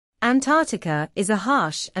Antarctica is a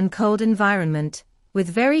harsh and cold environment, with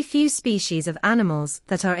very few species of animals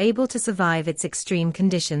that are able to survive its extreme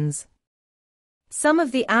conditions. Some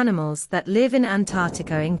of the animals that live in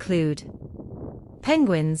Antarctica include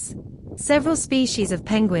penguins. Several species of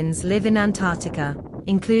penguins live in Antarctica,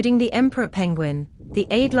 including the emperor penguin, the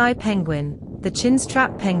Adélie penguin, the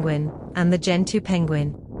chinstrap penguin, and the gentoo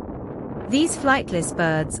penguin. These flightless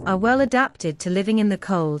birds are well adapted to living in the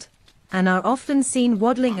cold, and are often seen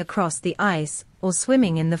waddling across the ice or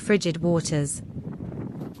swimming in the frigid waters.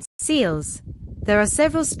 Seals. There are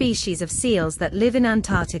several species of seals that live in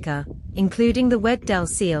Antarctica, including the Weddell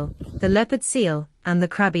seal, the leopard seal, and the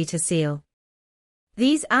crab-eater seal.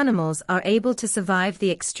 These animals are able to survive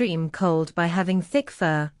the extreme cold by having thick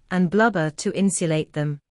fur and blubber to insulate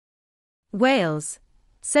them. Whales.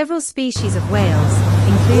 Several species of whales,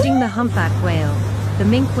 including the humpback whale, the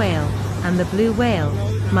minke whale, and the blue whale,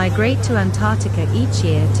 migrate to Antarctica each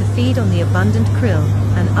year to feed on the abundant krill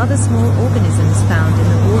and other small organisms found in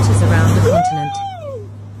the waters around the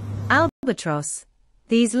continent. Albatross.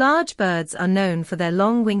 These large birds are known for their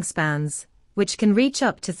long wingspans, which can reach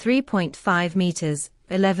up to 3.5 meters,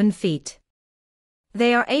 11 feet.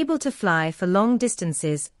 They are able to fly for long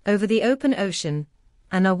distances over the open ocean,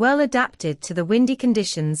 and are well adapted to the windy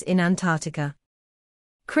conditions in Antarctica.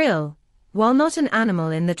 Krill. While not an animal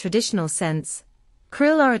in the traditional sense,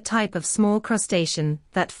 krill are a type of small crustacean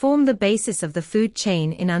that form the basis of the food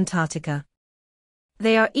chain in Antarctica.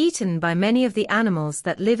 They are eaten by many of the animals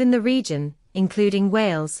that live in the region, including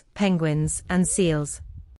whales, penguins, and seals.